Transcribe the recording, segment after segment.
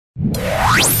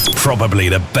Probably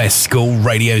the best school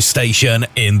radio station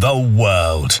in the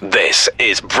world. This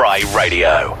is Bright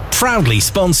Radio. Proudly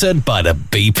sponsored by the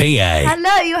BPA.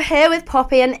 Hello, you're here with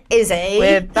Poppy and Izzy.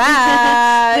 We're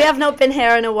back. We have not been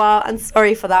here in a while, and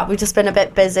sorry for that. We've just been a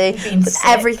bit busy with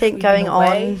everything going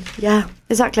on. Yeah,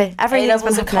 exactly. Everything's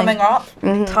been coming up.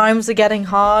 Mm-hmm. Times are getting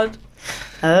hard.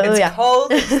 Oh, it's cold,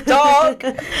 it's dark,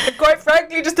 and quite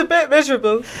frankly, just a bit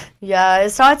miserable. Yeah, it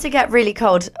started to get really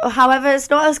cold. However, it's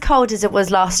not as cold as it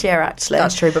was last year, actually.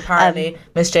 That's true, but apparently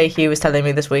Miss JQ was telling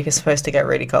me this week it's supposed to get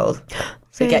really cold.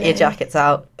 So really? Get your jackets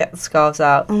out, get the scarves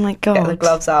out, oh my God, get the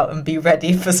gloves out, and be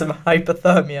ready for some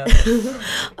hypothermia.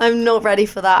 I'm not ready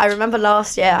for that. I remember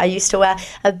last year I used to wear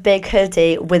a big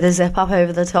hoodie with a zip up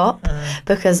over the top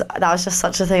because that was just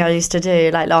such a thing I used to do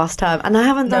like last term, and I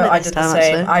haven't done it this time. I did the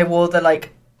same. Actually. I wore the like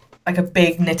a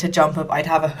big knitted jumper, but I'd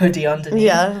have a hoodie underneath.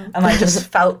 Yeah. And I just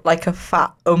felt like a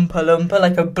fat Oompa Loompa,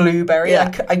 like a blueberry.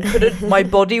 Yeah. I couldn't, my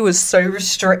body was so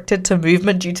restricted to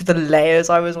movement due to the layers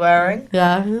I was wearing.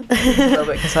 Yeah. A little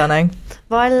bit concerning.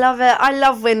 But I love it. I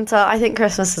love winter. I think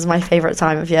Christmas is my favourite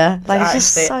time of year. Like, it's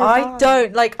just so fun.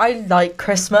 I like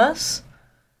Christmas,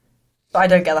 but I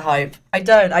don't get the hype. I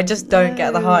just don't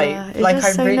get the hype. It's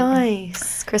just so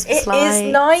nice. Christmas lights. It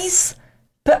is nice.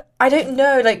 But I don't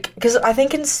know, like, because I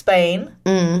think in Spain,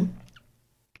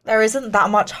 there isn't that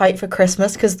much hype for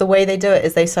Christmas because the way they do it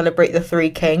is they celebrate the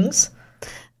Three Kings.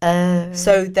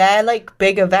 So their, like,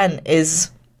 big event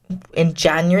is in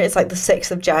January. It's, like, the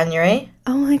 6th of January.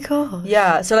 Oh, my God.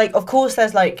 Yeah. So, like, of course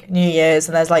there's, like, New Year's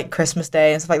and there's, like, Christmas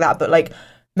Day and stuff like that. But, like,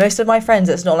 most of my friends,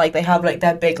 it's not like they have, like,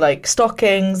 their big, like,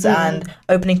 stockings and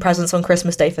opening presents on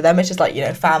Christmas Day. For them, it's just, like, you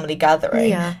know, family gathering.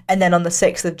 Yeah. And then on the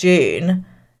 6th of June...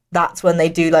 that's when they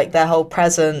do, like, their whole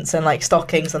presents and, like,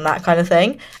 stockings and that kind of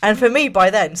thing. And for me, by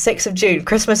then, 6th of June,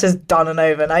 Christmas is done and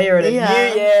over. Now you're in a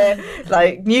new year,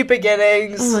 like, new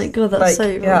beginnings. Oh, my God, that's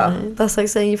like, right. That's like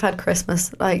saying you've had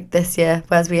Christmas, like, this year,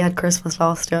 whereas we had Christmas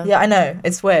last year. Yeah, I know.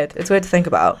 It's weird. It's weird to think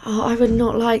about. Oh, I would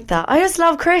not like that. I just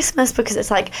love Christmas because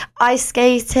it's, like, ice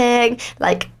skating,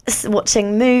 like,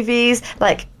 watching movies,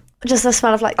 like... just the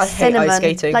smell of like cinnamon, hate ice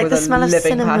skating like with the a smell of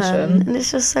living cinnamon, passion. and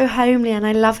it's just so homely, and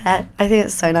I love it. I think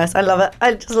it's so nice. I love it.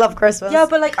 I just love Christmas. Yeah,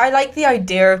 but like I like the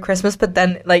idea of Christmas, but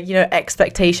then like you know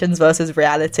expectations versus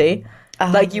reality.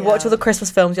 Like you watch all the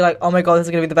Christmas films, you're like, oh my God, this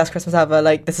is gonna be the best Christmas ever.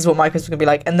 Like this is what my Christmas is gonna be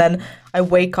like, and then I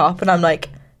wake up and I'm like.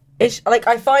 It's like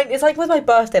I find it's like with my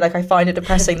birthday, like I find it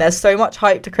depressing. There's so much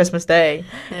hype to Christmas Day,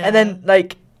 and then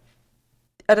like.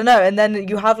 I don't know, and then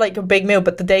you have like a big meal,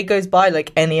 but the day goes by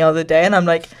like any other day, and I'm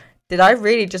like, did I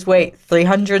really just wait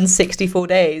 364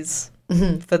 days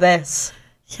for this?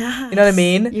 Yeah, you know what I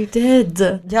mean? You did.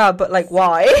 Yeah, but like,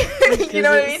 why? You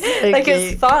know what I mean? So like, cute.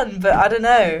 it's fun, but I don't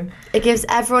know. It gives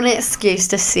everyone an excuse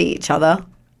to see each other,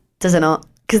 does it not?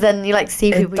 Because then you like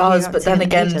see people. It does, but then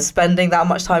again, spending that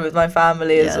much time with my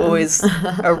family is always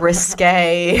a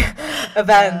risque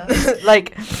event.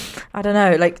 Like, I don't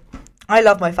know. Like, I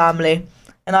love my family.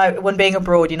 And when being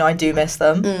abroad, you know, I do miss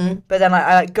them. But then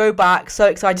I go back, so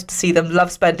excited to see them,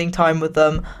 love spending time with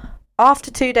them. After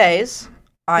 2 days,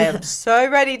 I am so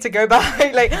ready to go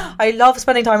back. Like, I love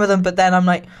spending time with them, but then I'm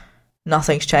like,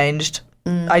 nothing's changed.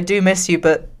 I do miss you,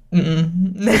 but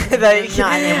like,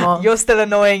 not anymore. You're still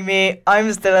annoying me.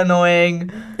 I'm still annoying.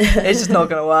 It's just not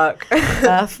gonna work.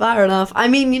 Fair enough. I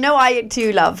mean, you know what I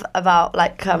do love about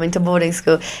like coming to boarding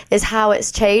school is how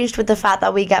it's changed with the fact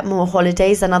that we get more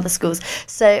holidays than other schools.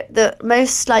 So the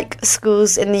most like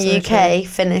schools in the UK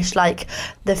finish like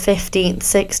the 15th,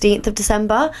 16th of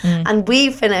December, and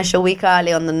we finish a week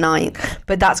early on the 9th.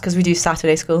 But that's because we do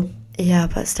Saturday school. Yeah,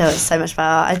 but still, it's so much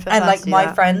better. And like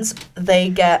my friends, I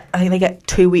think they get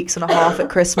 2 weeks and a half at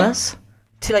Christmas.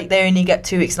 They only get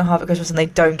 2 weeks and a half at Christmas, and they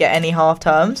don't get any half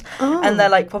terms. And they're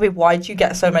like, Poppy, why do you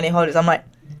get so many holidays? I'm like,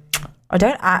 I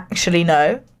don't actually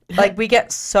know. Like, we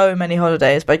get so many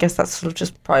holidays, but I guess that's sort of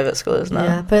just private school, isn't it?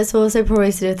 Yeah, but it's also probably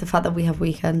to do with the fact that we have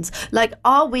weekends. Like,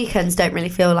 our weekends don't really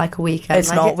feel like a weekend. It's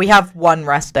like not. We have one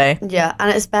rest day. Yeah,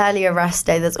 and it's barely a rest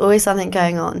day. There's always something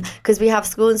going on. Because we have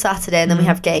school on Saturday, and then we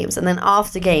have games. And then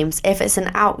after games, if it's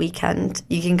an out weekend,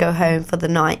 you can go home for the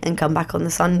night and come back on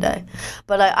the Sunday.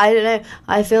 But, like, I don't know.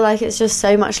 I feel like it's just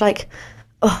so much, like...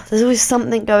 Oh, there's always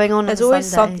something going on. There's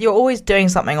always you're always doing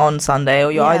something on Sunday,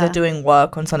 or you're either doing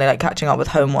work on Sunday, like catching up with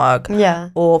homework. Yeah.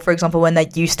 Or, for example, when there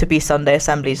used to be Sunday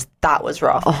assemblies, that was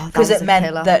rough because it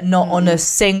meant that not on a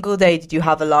single day did you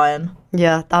have a lie-in.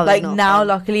 Yeah, that was like not now. fun.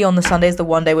 Luckily, on the Sunday is the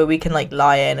one day where we can like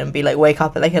lie in and be like wake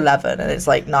up at like 11, and it's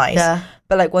like nice. Yeah.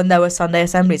 But like when there were Sunday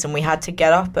assemblies and we had to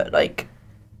get up at like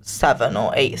 7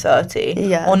 or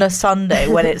 8:30 on a Sunday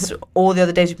when it's all the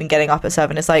other days we've been getting up at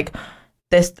 7, it's like.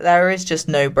 There is just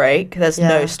no break. There's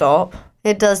no stop.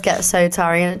 It does get so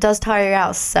tiring, and it does tire you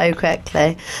out so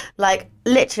quickly. Like,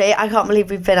 literally, I can't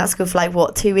believe we've been at school for, like,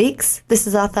 what, 2 weeks? This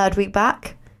is our 3rd week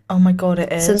back. Oh my God,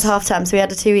 it is. Since half term. So we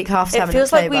had a 2-week half term in October. It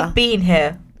feels like we've been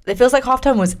here. It feels like half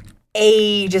term was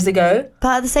ages ago.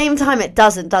 But at the same time, it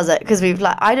doesn't, does it? Because we've,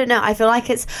 like, I don't know, I feel like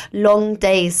it's long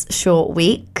days, short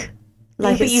week.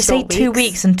 Like, but you say 2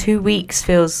 weeks, and 2 weeks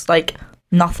feels like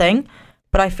nothing.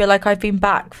 But I feel like I've been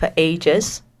back for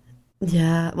ages.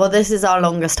 Yeah, well, this is our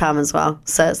longest term as well,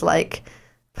 so it's like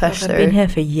push through. I've been here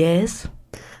for years.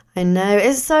 I know,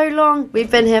 it's so long.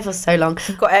 We've been here for so long.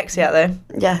 We've got Exia though.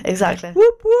 Yeah, exactly.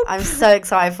 Whoop, whoop. I'm so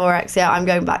excited for Exia. I'm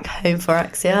going back home for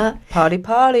Exia. Party.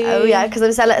 Oh yeah, because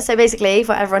I'm so basically,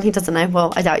 for everyone who doesn't know,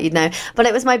 well, I doubt you'd know, but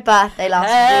it was my birthday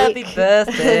last week. Happy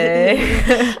birthday.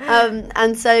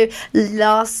 And so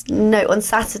on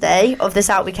Saturday of this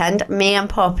out weekend, me and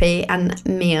Poppy and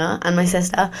Mia and my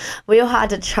sister, we all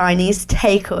had a Chinese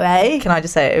takeaway. Can I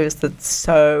just say, it was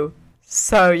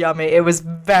so yummy. It was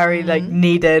very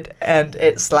needed, and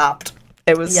it slapped.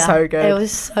 It was so good. It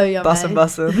was so yummy.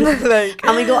 Bussin'.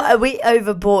 And we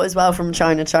overbought as well from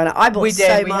China. I bought so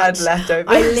much. We had leftovers.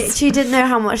 I literally didn't know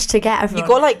how much to get everyone.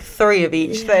 You got like 3 of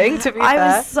each thing, to be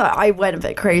fair. I went a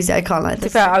bit crazy. I can't lie. To be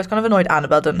fair, I was kind of annoyed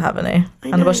Annabelle didn't have any.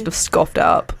 Annabelle should have scoffed it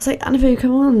up. It's like, Annabelle,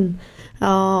 come on.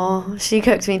 Oh, she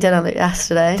cooked me dinner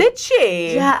yesterday. Did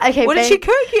she? Yeah, okay. What did she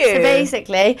cook you? So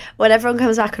basically, when everyone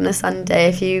comes back on a Sunday,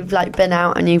 if you've like been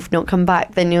out and you've not come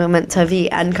back, then you're meant to have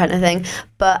eaten, kind of thing.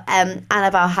 But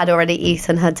Annabelle had already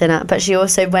eaten her dinner, but she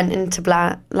also went into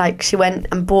she went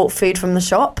and bought food from the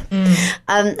shop.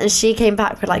 And she came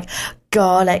back with like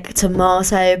garlic,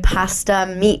 tomato, pasta,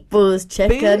 meatballs,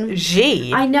 chicken.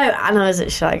 Bougie. I know, and I was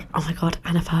actually like, oh my God,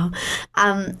 Annabelle.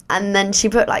 And then she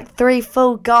put like 3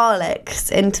 full garlics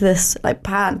into this like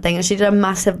pan thing, and she did a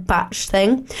massive batch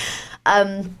thing.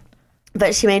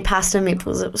 But she made pasta and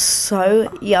meatballs. It was so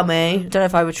yummy. I don't know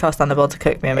if I would trust Annabelle to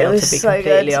cook me a meal, to be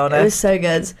completely honest. It was so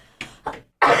good.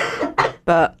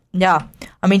 But yeah,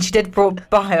 I mean, she did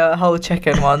buy a whole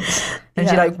chicken once, and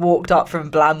she like walked up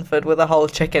from Blandford with a whole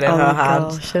chicken in her hand.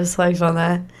 Oh, she was so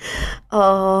funny.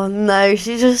 Oh no,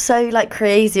 she's just so like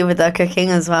crazy with her cooking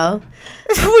as well.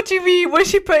 What do you mean? What is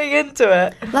she putting into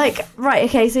it? Like, right,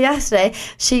 okay, so yesterday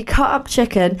she cut up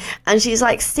chicken and she's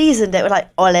like seasoned it with like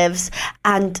olives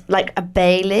and like a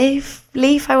bay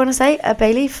leaf, I want to say, a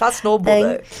bay leaf. That's normal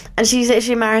though. And she's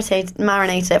literally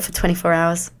marinated it for 24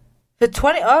 hours. For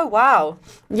 20? Oh, wow.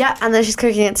 Yeah, and then she's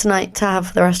cooking it tonight to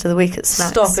have the rest of the week as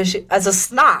snacks. Stop, as a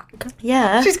snack?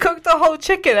 Yeah. She's cooked the whole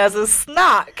chicken as a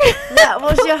snack. Yeah,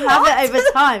 well, she'll have it over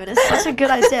time, and it's such a good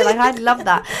idea. Like, I'd love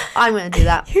that. I'm going to do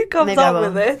that. Who comes up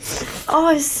with this? Oh,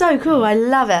 it's so cool. I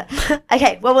love it.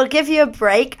 Okay, well, we'll give you a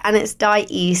break, and it's Die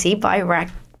Easy by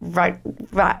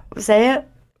say it?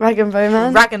 Rag and Bone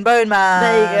Man? Rag and Bone Man.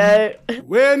 There you go.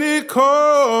 When it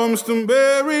comes to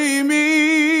bury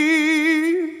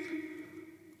me,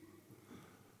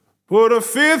 put a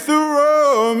 5th of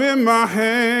rum in my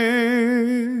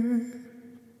hand.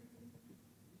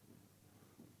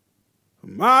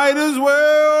 Might as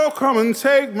well come and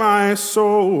take my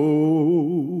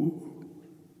soul,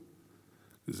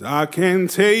 'cause I can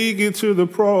take it to the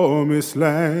promised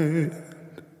land.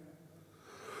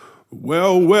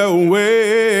 Well,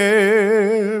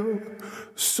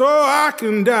 so I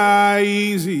can die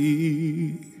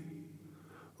easy.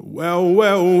 Well,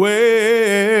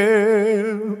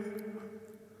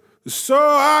 so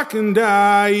I can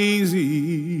die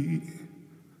easy.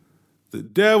 The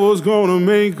devil's gonna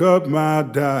make up my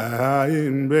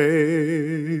dying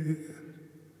bed.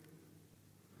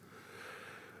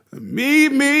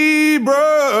 Meet me,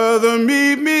 brother,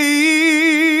 meet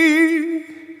me,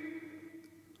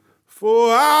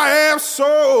 for I have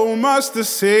so much to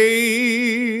say.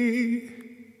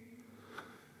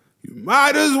 You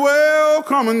might as well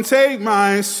come and take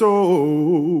my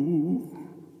soul,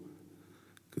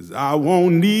 'cause I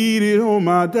won't need it on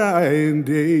my dying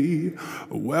day.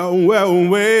 Well,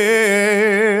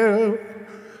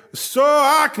 so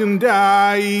I can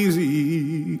die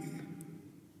easy.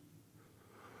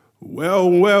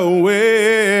 Well,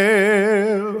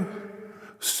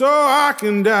 so I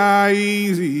can die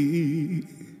easy.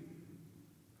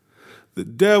 The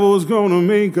devil's gonna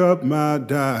make up my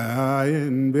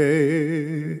dying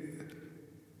bed.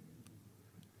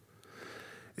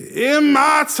 In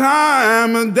my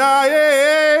time of dying,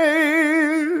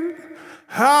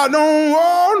 I don't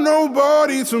want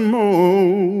nobody to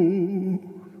mourn.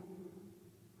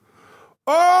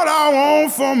 All I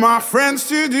want for my friends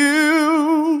to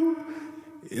do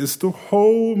is to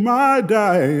hold my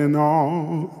dying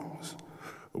arms.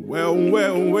 Well.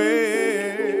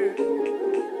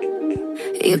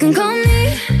 You can call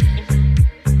me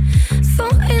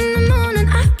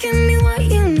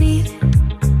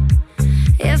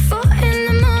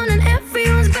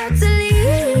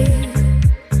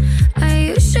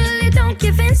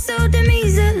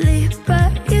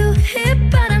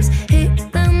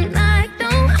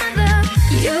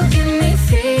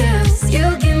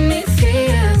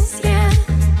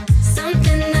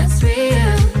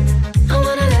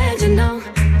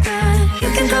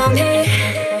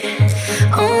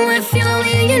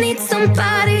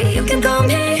somebody, you can call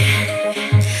me.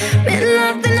 Middle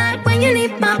of the night when you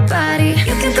need my body,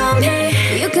 you can call me,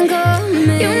 you can call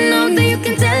me. You know that you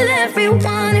can tell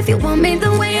everyone if you want me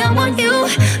the way I want you.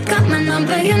 Got my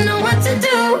number, you know what to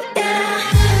do, yeah.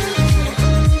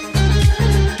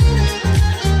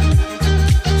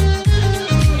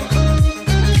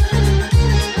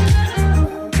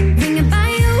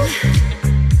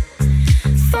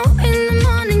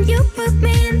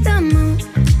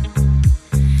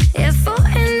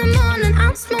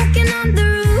 Smoking on the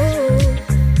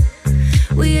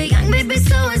roof. We are young, baby,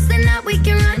 so it's the night we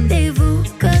can rendezvous.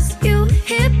 Cause you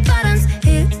hit buttons,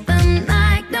 hit them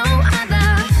like no other.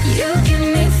 You give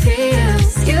me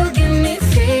feels, yeah.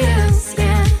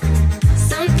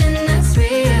 Something that's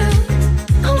real.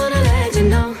 I wanna let you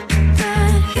know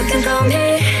that you can call me.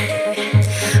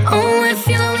 Oh, if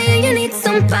you're lonely and you need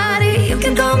somebody, you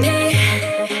can call me.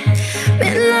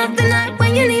 Middle of the night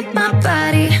when you need my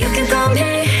body, you can call me.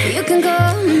 You can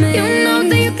call me. You know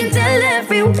that you can tell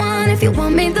everyone if you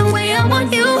want me the way I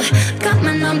want you. Got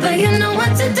my number, you know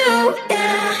what to do,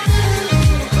 yeah.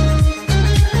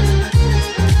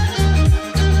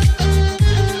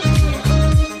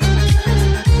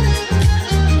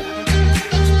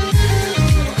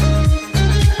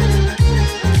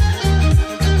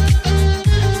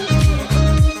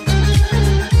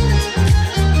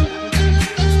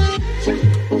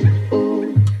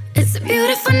 It's a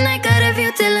beautiful night, got a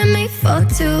view telling me for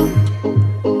two.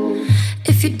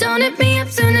 If you don't hit me up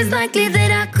soon, it's likely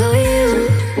that I call you.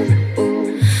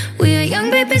 We are young,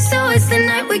 baby, so it's the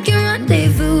night we can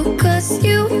rendezvous. Cause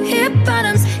you hit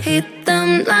bottoms, hit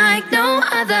them like no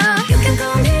other. You can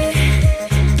call me.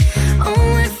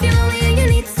 Oh, if you're lonely and you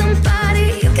need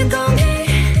somebody, you can call me.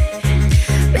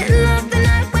 Middle of the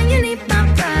night when you need my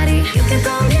body, you can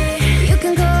call me. You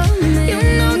can call me. You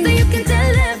know that you can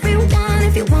tell everyone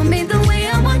if you want me the way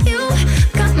I want you.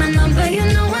 Got my number, you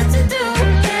know what to do.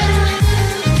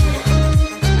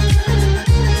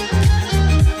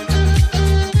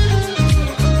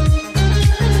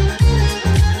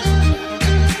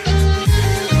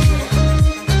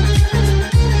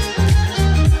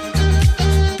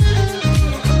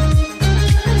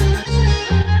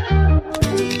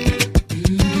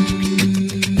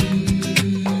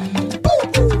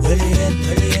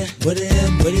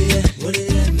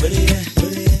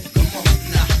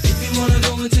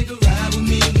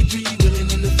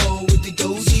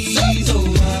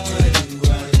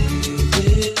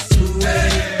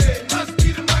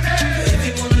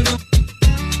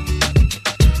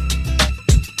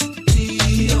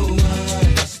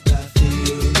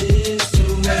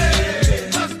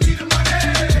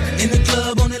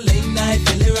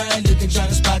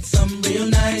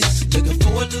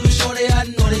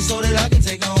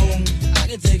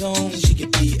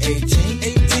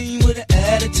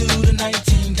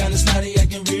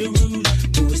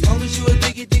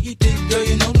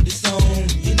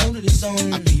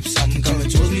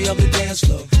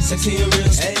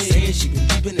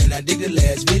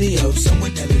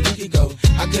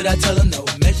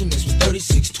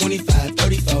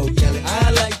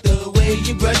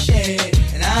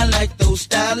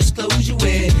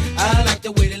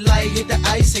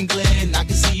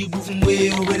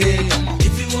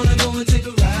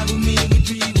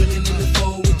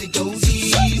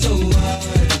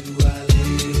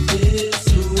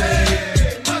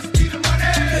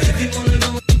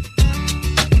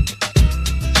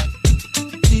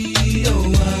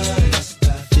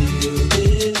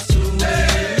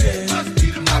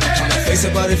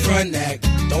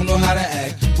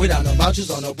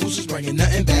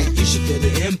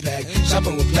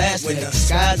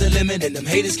 And them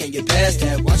haters can't get past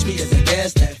that. Watch me as I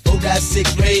gas that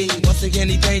 4.6 range. Once again,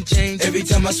 anything change. Every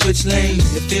time I switch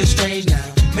lanes, it feels strange now.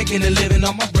 Making a living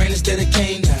on my brain instead of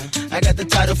cane now. I got the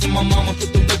title from my mama,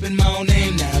 put the whip in my own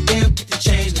name now. Damn, get the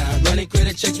change now. Running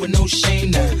credit checks with no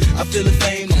shame now. I feel the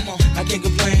fame no more. I can't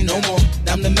complain no more.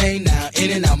 I'm the main now,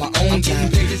 in and out my own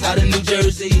time. Pages out of New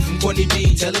Jersey from Courtney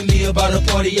B, telling me about a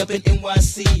party up in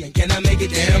NYC. And can I make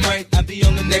it damn right? I'll be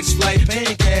on the next flight,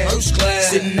 paying cash, first class,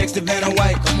 sitting next to Vanna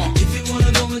White. Come on. If you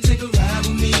wanna go and take a ride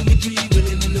with me, we three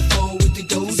willing in the four with the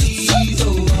goldies.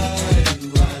 Oh, why do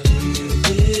I live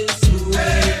this way?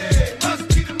 Hey, must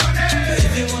be the money.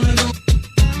 If you wanna go,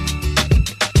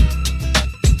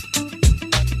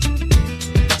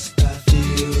 I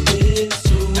feel this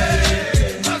way.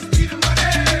 Hey, must be the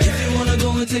money. If you wanna go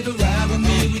and take a ride with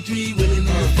me, we three willing in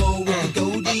the four with the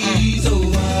goldies. Oh,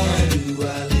 why do I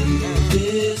live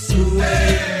this way?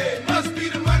 Hey, must be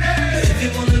the money. If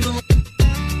you wanna go.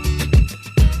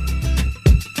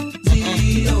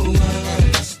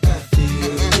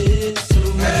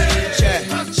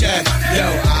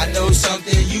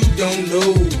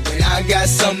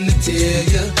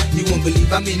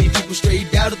 How many people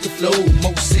straight out of the flow?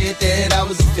 Most said that I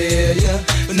was a failure,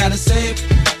 but now the same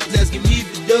asking me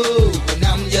for dough. And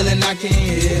I'm yelling, I can't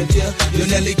help ya. Yo,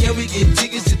 Nelly, can we get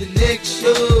tickets to the next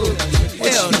show?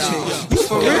 Hell no.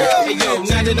 For real? Hey, yo,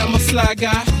 now that I'm a fly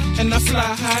guy and I fly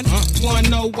high, wanna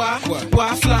know why? Why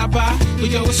I fly by? Well,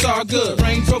 yo, it's all good.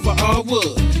 Range Rover, all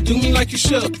wood. Do me like you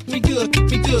should. We good,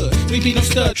 we good. We be no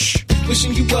studs.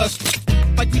 Wishing you was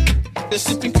like we the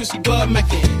sipping crispy bud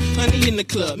mackin'. Honey in the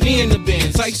club, me in the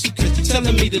Benz, icy crispy,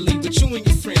 telling me to leave with you and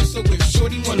your friends. So if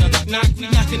Shorty wanna knock, we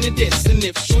knockin' the diss. And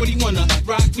if Shorty wanna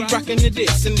rock, we rockin' the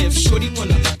diss. And if Shorty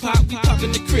wanna pop, we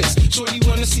poppin' the crisp. Shorty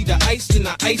wanna see the ice, then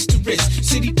I ice the wrist.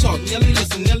 City talk, Nelly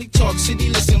listen, Nelly talk, city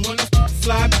listen. When I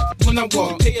fly, when I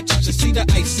walk, pay attention, see the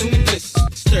ice in the bliss.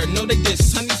 Stir, know they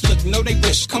diss, honeys look, know they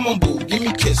wish. Come on, boo, give me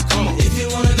a kiss, come on. If you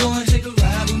wanna go and take a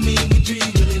ride with me, we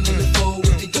dream, willing in the four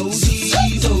with the dozies.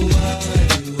 Oh,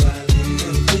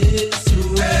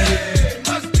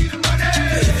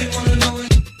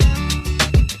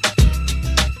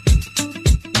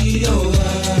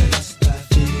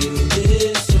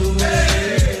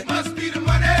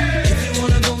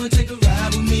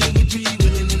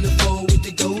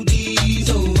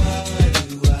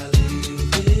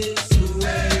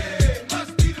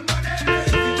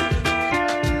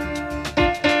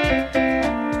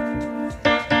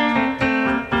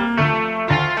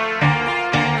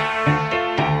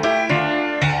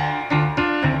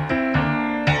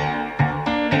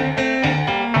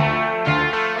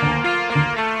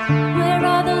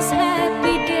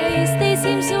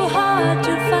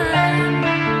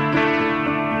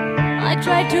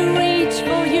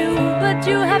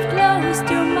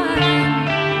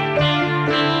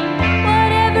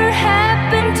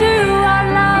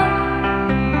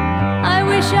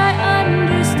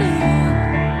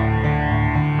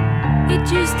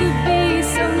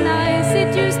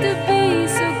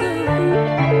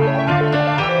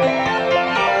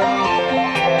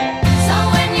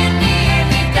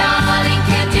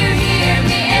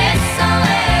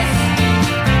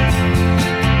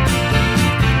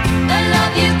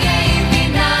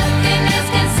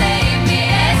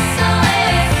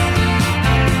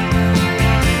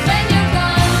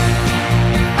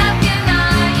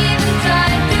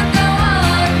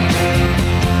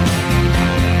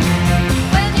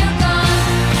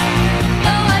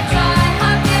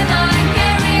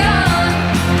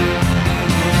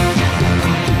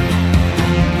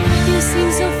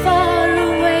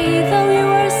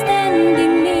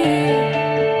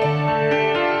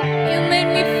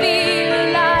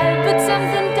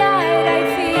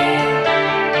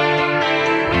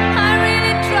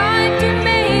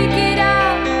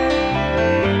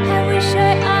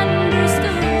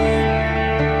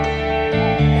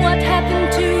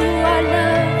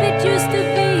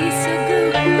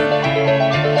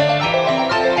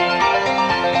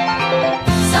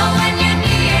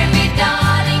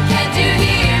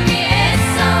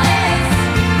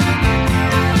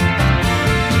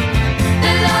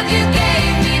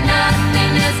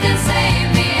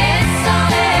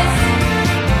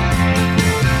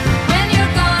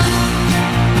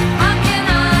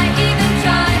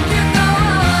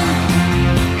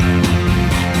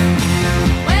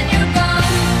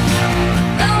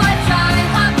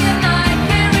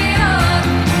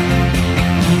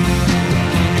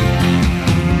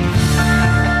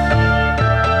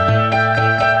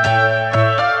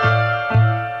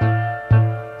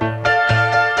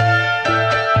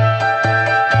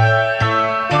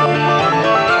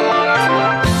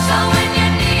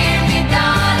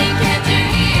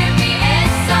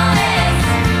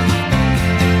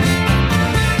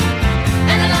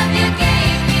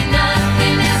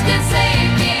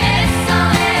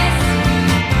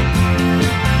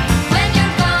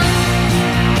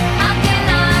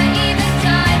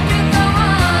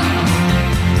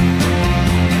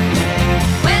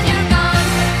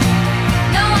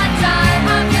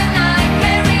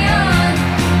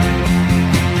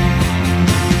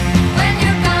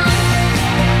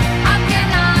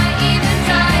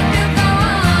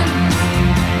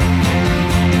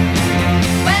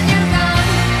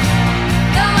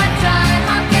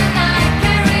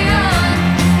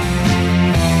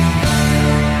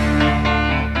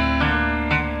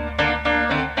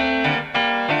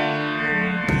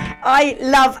 I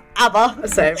love ABBA.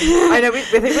 Same. I know, we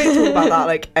think we talk about that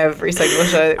like every single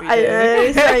show that we do. I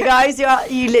know. Sorry guys,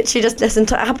 you literally just listen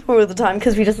to ABBA all the time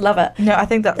because we just love it. No, I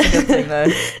think that's a good thing though.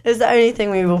 It's the only thing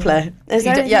we will play.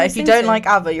 If you don't like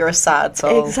ABBA, you're a sad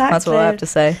soul. Exactly. That's all I have to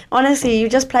say. Honestly, you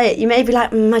just play it. You may be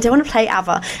like, I don't want to play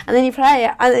ABBA. And then you play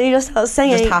it and then you just start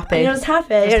singing. Just happy. And you're just happy.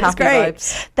 Just it's happy great.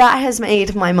 vibes. That has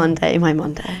made my Monday.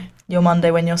 Your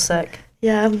Monday when you're sick.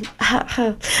 Yeah.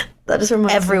 That just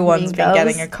reminds Everyone's been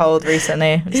getting a cold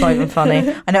recently. It's not even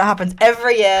funny. I know it happens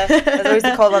every year. There's always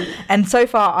a cold one. And so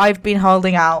far, I've been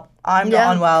holding out. I'm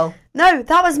not unwell. No,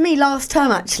 that was me last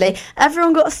term, actually.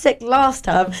 Everyone got sick last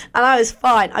term, and I was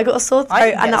fine. I got a sore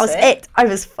throat, and that was it. I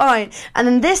was fine. And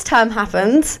then this term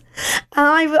happened,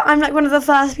 and I'm like one of the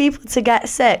first people to get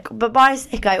sick. But by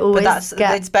sick, I always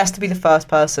get... It's best to be the first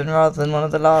person rather than one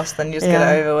of the last, then you just get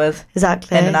it over with.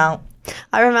 Exactly. In and out.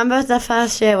 I remember the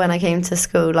first year when I came to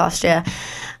school last year,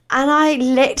 and I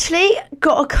literally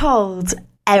got a cold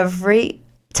every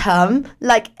term,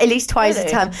 like at least twice a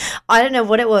term. I don't know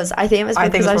what it was. I think it was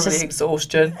because I was just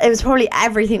exhaustion. It was probably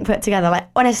everything put together. Like,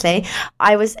 honestly,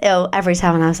 I was ill every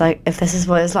time, and I was like, if this is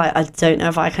what it's like, I don't know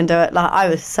if I can do it. Like, I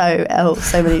was so ill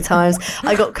so many times.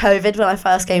 I got COVID when I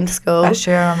first came to school. I'm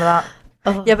sure I remember that.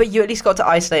 Oh. Yeah, but you at least got to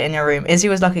isolate in your room. Izzy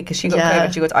was lucky because she got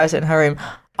COVID. She got to isolate in her room.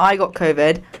 I got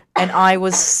COVID and I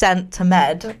was sent to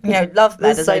med. You know, love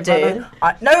med as I do.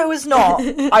 No, it was not.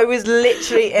 I was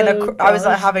literally I was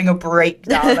like having a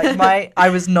breakdown. Like I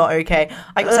was not okay.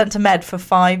 I got sent to med for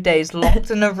 5 days,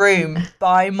 locked in a room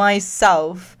by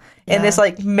myself. In this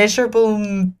like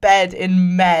miserable bed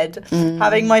in med,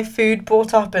 having my food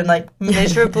brought up in like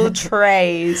miserable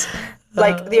trays.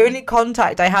 Like, the only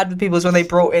contact I had with people was when they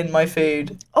brought in my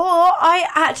food. Or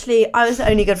I was the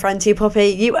only good friend to you, Poppy.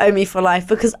 You owe me for life,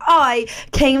 because I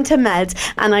came to med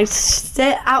and I'd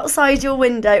sit outside your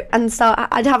window and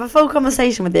I'd have a full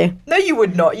conversation with you. No, you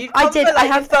would not. You'd come I did. For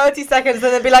like 30 seconds and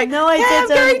then be like, no, I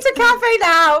didn't. I'm going to cafe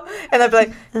now. And I'd be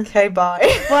like, okay, bye.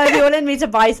 Well, if you wanted me to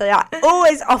buy something, I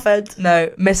always offered.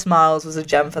 No, Miss Miles was a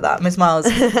gem for that. Miss Miles,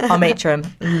 our matron,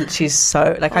 she's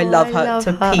so, like, I love her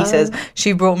to pieces.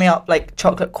 She brought me up, like,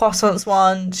 chocolate croissants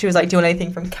one. She was like, do you want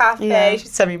anything from cafe? Yeah. She'd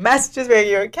send me messages being,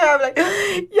 you're okay? I'm like,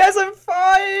 yes, I'm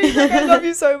fine. Like, I love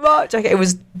you so much. Like, it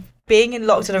was being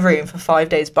locked in a room for 5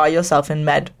 days by yourself in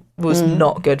med was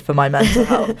not good for my mental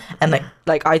health. And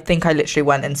like I think I literally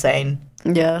went insane.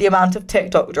 Yeah. The amount of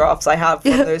TikTok drafts I have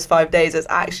from those 5 days is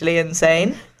actually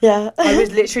insane. Yeah. I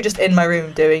was literally just in my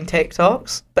room doing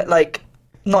TikToks, but like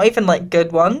not even like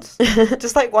good ones,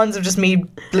 just like ones of just me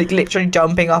like literally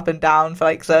jumping up and down for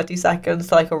like 30 seconds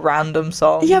to like a random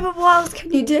song. Yeah, but what else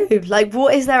can you do? Like,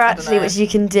 what is there actually which you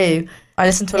can do? I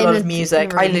listen to a lot of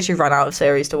music. I literally ran out of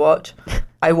series to watch.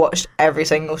 I watched every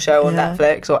single show on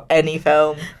Netflix or any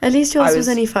film. At least yours was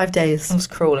only 5 days. I was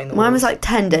crawling the walls. Mine was like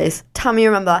 10 days. Tell me you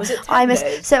remember that. Was it 10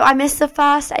 days? So I missed the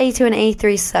first A2 and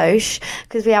A3 soch,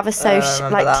 because we have a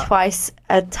soch like twice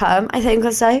a term, I think,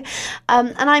 or so.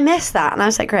 And I missed that. And I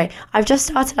was like, great. I've just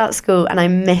started out school and I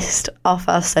missed our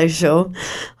first social.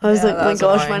 I was like, oh my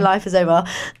gosh, my life is over.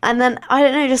 And then, I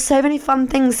don't know, just so many fun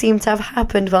things seem to have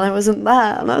happened while I wasn't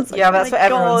there. And I was like, yeah, but that's what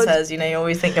everyone says. You know, you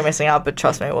always think you're missing out, but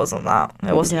trust me, it wasn't that.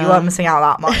 It wasn't. You weren't missing out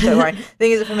that much, don't worry. The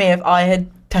thing is, for me, if I had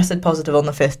tested positive on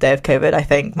the 5th day of COVID, I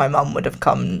think my mum would have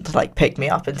come to like pick me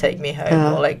up and take me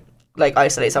home, or like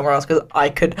isolate somewhere else, because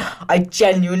I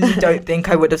genuinely don't think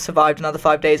I would have survived another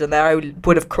 5 days in there. I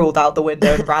would have crawled out the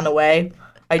window and ran away.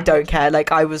 I don't care.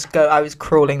 Like, I was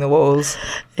crawling the walls.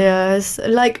 Yeah,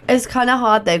 it's kind of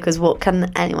hard though, because what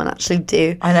can anyone actually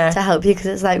do to help you? Because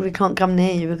it's like, we can't come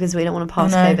near you because we don't want to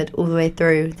pass COVID all the way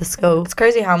through the school. It's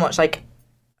crazy how much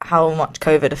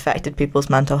COVID affected people's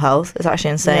mental health. It's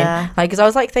actually insane. Like, because I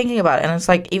was like thinking about it, and it's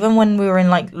like, even when we were in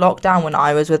like lockdown, when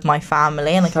I was with my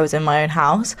family and like I was in my own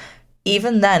house,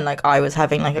 even then, like, I was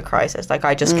having like a crisis. Like,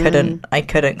 I just couldn't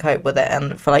cope with it,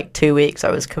 and for like 2 weeks I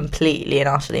was completely and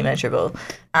utterly miserable.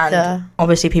 And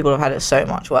obviously people have had it so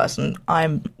much worse, and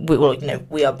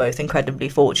we are both incredibly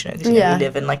fortunate, because we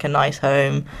live in like a nice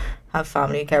home, have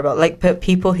family you care about. Like, but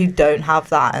people who don't have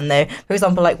that, and they, for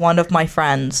example, like one of my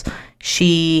friends,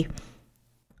 she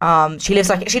lives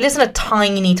in a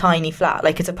tiny flat.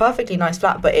 Like, it's a perfectly nice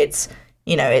flat, but it's,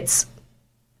 you know, it's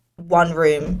one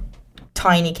room,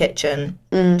 tiny kitchen.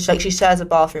 She shares a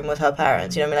bathroom with her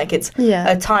parents, you know what I mean? Like, it's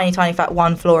a tiny flat,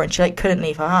 one floor, and she like couldn't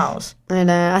leave her house. I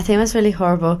know. I think that's really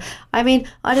horrible. I mean,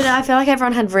 I don't know. I feel like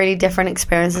everyone had really different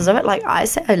experiences of it. Like, I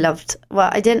loved. Well,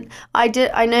 I didn't. I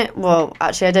did. I know. Well,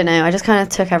 actually, I don't know. I just kind of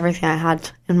took everything I had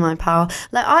in my power.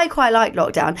 Like, I quite liked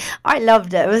lockdown. I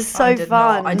loved it. It was so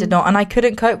fun. I did not, and I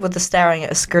couldn't cope with the staring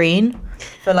at a screen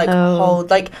for like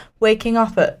like waking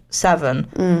up at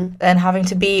 7 and having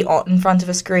to be in front of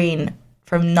a screen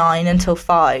from 9 until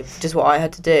 5, which is what I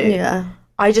had to do. Yeah.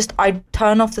 I'd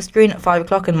turn off the screen at 5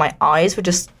 o'clock and my eyes were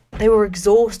they were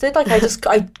exhausted. Like,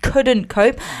 I couldn't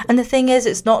cope. And the thing is,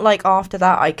 it's not like after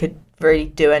that I could really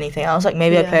do anything else. Like,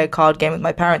 maybe I play a card game with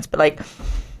my parents, but like,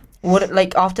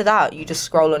 after that, you just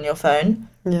scroll on your phone.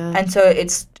 Yeah. And so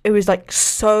it was like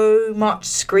so much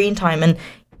screen time, and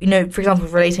you know, for example,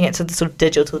 relating it to the sort of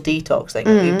digital detox thing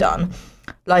that we've done,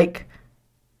 like,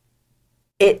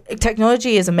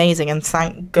 technology is amazing, and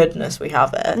thank goodness we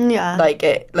have it. Yeah. Like,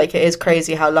 it is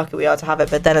crazy how lucky we are to have it,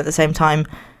 but then at the same time,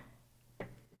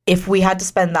 if we had to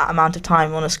spend that amount of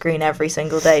time on a screen every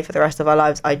single day for the rest of our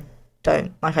lives, I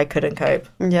couldn't cope.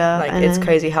 Yeah. Like, it's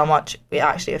crazy how much it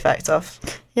actually affects us.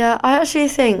 Yeah, I actually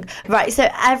think, right, so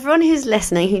everyone who's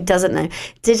listening who doesn't know,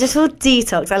 digital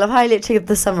detox, I love how I literally give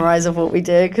the summarise of what we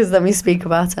do, because then we speak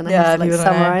about it and I have to, like,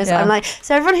 summarise. Yeah. I'm like,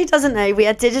 so everyone who doesn't know, we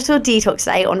had digital detox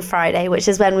day on Friday, which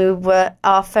is when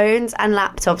our phones and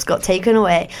laptops got taken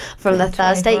away from the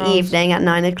Thursday evening at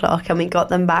 9 o'clock, and we got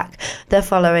them back the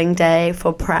following day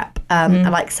for prep at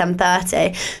like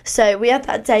 7:30. So we had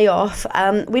that day off.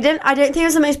 I don't think it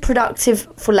was the most productive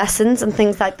for lessons and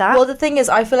things like that. Well, the thing is,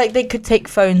 I feel like they could take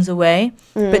phones away,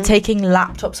 but taking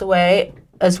laptops away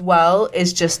as well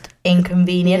is just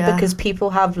inconvenient because people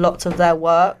have lots of their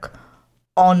work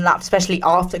on laptops, especially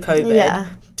after COVID. Yeah.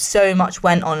 So much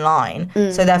went online,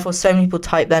 so therefore so many people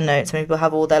type their notes, so many people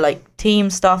have all their like team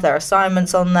stuff, their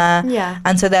assignments on there,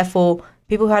 and so therefore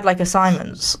people who had like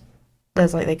assignments,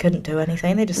 there's like they couldn't do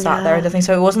anything, they just sat there and nothing,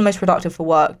 so it wasn't the most productive for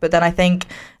work. But then I think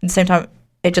at the same time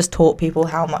it just taught people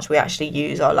how much we actually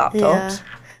use our laptops.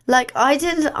 Like, I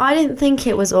didn't think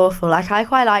it was awful. Like, I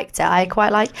quite liked it. I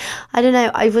don't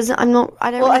know, I don't really care whether I do or not.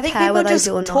 Well, I think people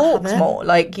just talked more.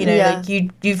 Like, you know, like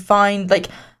you find, like,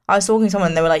 I was talking to someone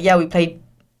and they were like, yeah, we played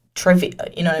trivia,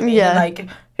 you know what I mean? Yeah. And,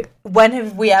 like, when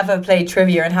have we ever played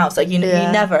trivia in house? Like, you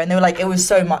never. And they were like, it was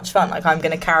so much fun. Like, I'm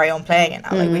going to carry on playing it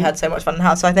now. Like, we had so much fun in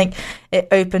house. So I think it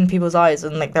opened people's eyes,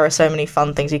 and, like, there are so many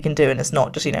fun things you can do, and it's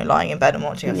not just, you know, lying in bed and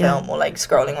watching a film or, like,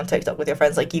 scrolling on TikTok with your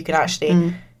friends. Like, you can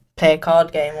actually play a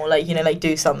card game or, like, you know, like,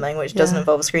 do something which doesn't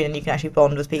involve a screen, and you can actually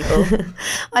bond with people.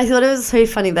 I thought it was so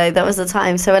funny though. There was a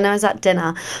time, so when I was at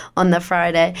dinner on the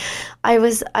Friday, I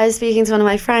was speaking to one of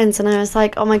my friends, and I was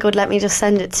like, oh my god, let me just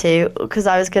send it to you, because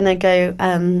I was gonna go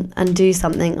and do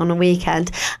something on a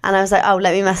weekend, and I was like, oh,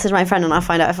 let me message my friend and I'll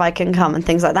find out if I can come and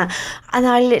things like that. And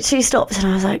I literally stopped and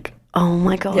I was like, oh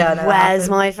my god, where's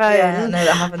my phone? Yeah, no,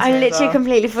 that happens. I literally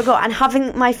completely forgot. And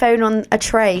having my phone on a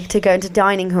tray to go into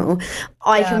dining hall,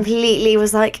 I completely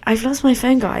was like, I've lost my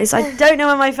phone, guys. I don't know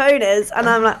where my phone is. And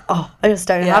I'm like, oh, I just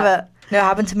don't have it. No, it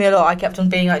happened to me a lot. I kept on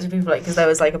being like to people, like, because there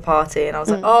was like a party, and I was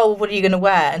like, oh, what are you going to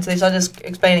wear? And so they started just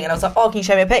explaining, and I was like, oh, can you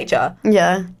show me a picture?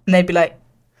 Yeah. And they'd be like,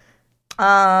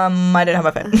 I don't have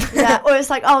my phone. Yeah, or it's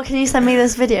like, oh, can you send me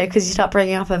this video? Because you start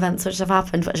bringing up events which have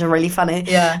happened, which are really funny.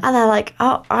 Yeah. And they're like,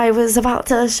 oh, I was about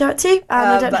to show it to you, and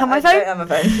I don't have my phone. I don't have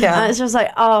my phone, yeah. And it's just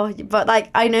like, oh, but, like,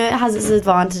 I know it has its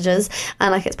advantages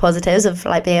and, like, its positives of,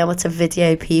 like, being able to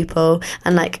video people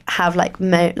and, like, have, like,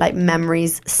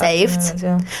 memories saved.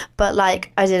 Yeah. But,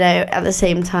 like, I don't know, at the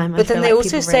same time, but then they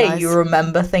also say you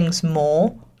remember things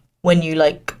more when you,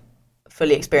 like,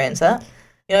 fully experience it.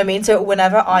 You know what I mean? So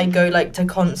whenever I go, like, to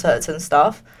concerts and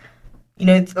stuff, you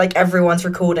know, like, everyone's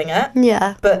recording it.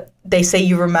 Yeah. But they say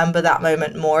you remember that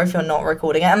moment more if you're not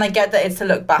recording it. And I get that it's to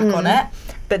look back on it.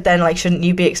 But then, like, shouldn't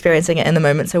you be experiencing it in the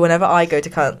moment? So whenever I go to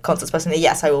concerts personally,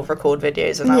 yes, I will record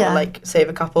videos and I will, like, save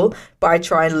a couple. But I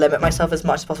try and limit myself as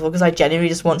much as possible because I genuinely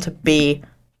just want to be,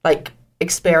 like,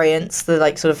 experience the,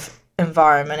 like, sort of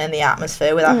environment and the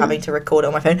atmosphere without having to record it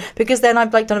on my phone, because then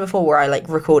I've, like, done it before where I, like,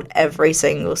 record every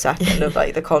single second of,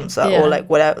 like, the concert or, like,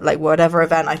 whatever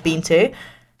event I've been to.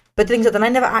 But things that then I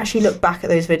never actually look back at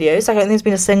those videos. Like, I don't think there's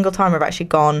been a single time I've actually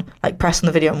gone, like, pressed on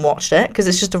the video and watched it, because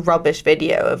it's just a rubbish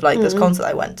video of, like, this concert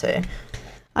I went to.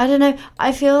 I don't know,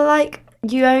 I feel like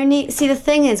you only see, the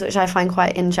thing is, which I find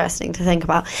quite interesting to think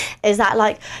about, is that,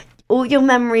 like, all your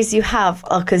memories you have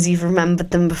are because you've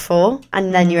remembered them before,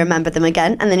 and then you remember them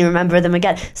again, and then you remember them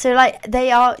again. So, like,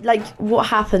 they are, like, what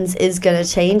happens is going to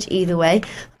change either way.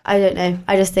 I don't know.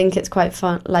 I just think it's quite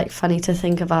funny to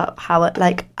think about how it,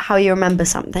 like, how you remember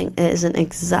something isn't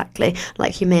exactly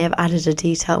like you may have added a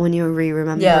detail when you were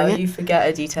re-remembering it. Yeah, you forget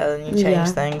a detail and you change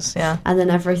things. Yeah, and then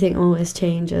everything always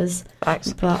changes.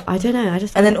 Facts. But I don't know. I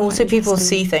just and then also people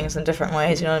see things in different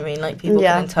ways. You know what I mean? Like, people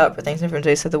can interpret things in different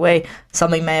ways. So the way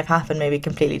something may have happened may be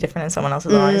completely different in someone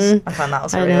else's eyes. I find that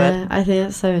also really weird. I think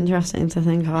it's so interesting to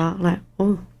think about. Like,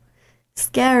 oh.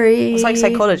 Scary. It's like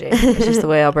psychology. It's just the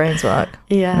way our brains work.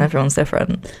 Yeah. And everyone's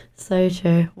different. So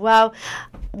true. Well,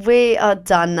 we are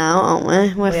done now, aren't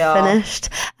we? We're finished.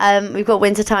 We've got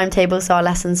winter timetable, so our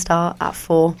lessons start at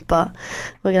 4, but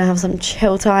we're going to have some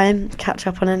chill time, catch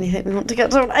up on anything we want to get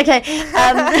to.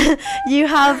 Okay. You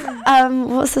have,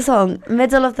 what's the song?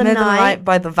 Middle of the Night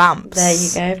by the Vamps.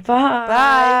 There you go. Bye.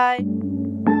 Bye.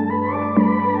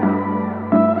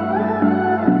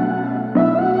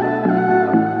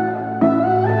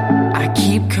 I keep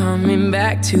keep coming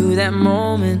back to that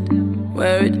moment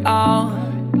where it all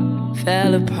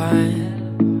fell apart.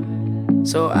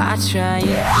 So I try.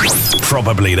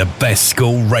 Probably the best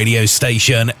school radio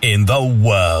station in the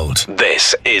world.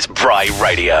 This is Bry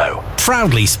Radio.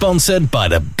 Proudly sponsored by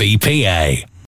the BPA.